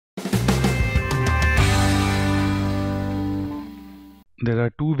there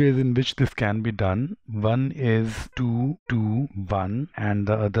are two ways in which this can be done. One is 2, 2, 1 and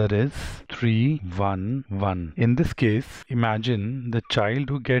the other is 3, 1, 1. In this case, imagine the child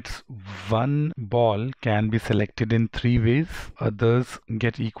who gets one ball can be selected in three ways. Others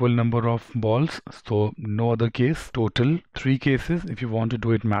get equal number of balls, so no other case. Total three cases. If you want to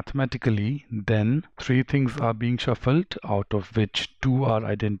do it mathematically, then three things are being shuffled, out of which two are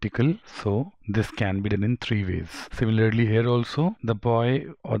identical. So this can be done in three ways. Similarly here also, the boy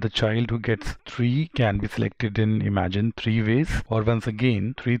or the child who gets 3 can be selected in, imagine, three ways, or once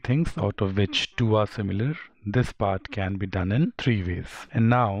again three things out of which two are similar. This part can be done in three ways. And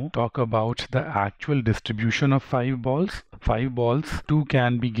now talk about the actual distribution of 5 balls. 5 balls, 2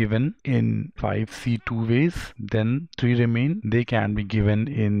 can be given in 5C2 ways, then 3 remain. They can be given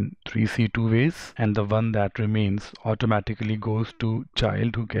in 3C2 ways, and the one that remains automatically goes to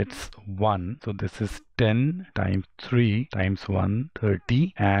child who gets 1. So this is 10 times 3 times 1,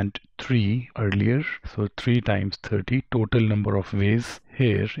 30, and 3 earlier, so 3 times 30. Total number of ways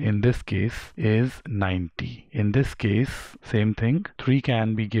here in this case is 90. In this case, same thing, 3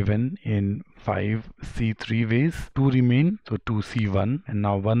 can be given in 5C3 ways, 2 remain, so 2C1, and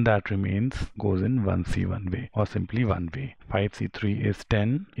now 1 that remains goes in 1C1 way, or simply 1 way. 5C3 is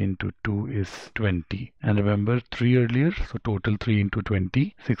 10 into 2 is 20, and remember 3 earlier, so total 3 into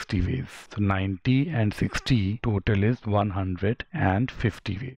 20, 60 ways. So 90 and 60 total is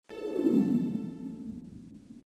 150 ways.